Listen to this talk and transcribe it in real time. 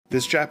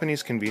This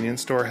Japanese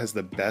convenience store has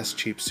the best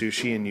cheap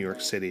sushi in New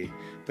York City,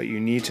 but you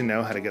need to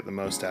know how to get the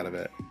most out of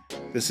it.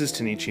 This is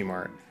Tenichi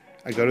Mart.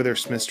 I go to their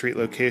Smith Street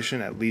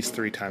location at least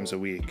 3 times a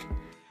week.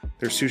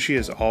 Their sushi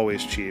is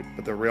always cheap,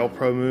 but the real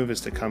pro move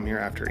is to come here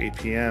after 8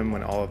 p.m.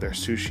 when all of their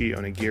sushi,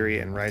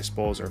 onigiri, and rice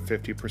bowls are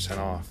 50%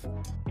 off.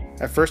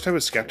 At first I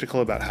was skeptical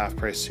about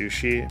half-price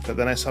sushi, but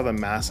then I saw the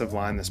massive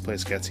line this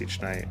place gets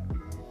each night.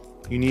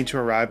 You need to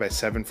arrive by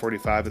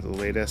 7:45 at the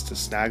latest to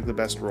snag the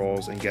best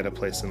rolls and get a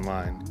place in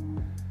line.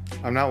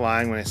 I'm not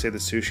lying when I say the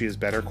sushi is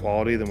better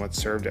quality than what's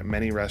served at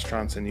many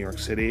restaurants in New York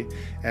City,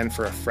 and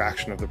for a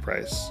fraction of the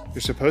price. They're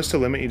supposed to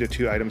limit you to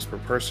 2 items per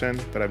person,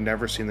 but I've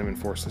never seen them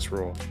enforce this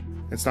rule.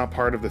 It's not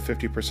part of the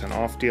 50%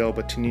 off deal,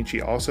 but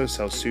Tenichi also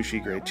sells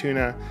sushi-grade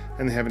tuna,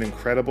 and they have an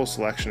incredible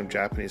selection of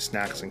Japanese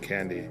snacks and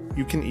candy.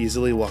 You can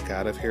easily walk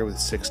out of here with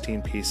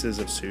 16 pieces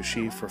of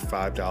sushi for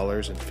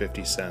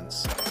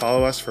 $5.50.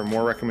 Follow us for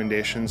more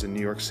recommendations in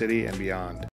New York City and beyond.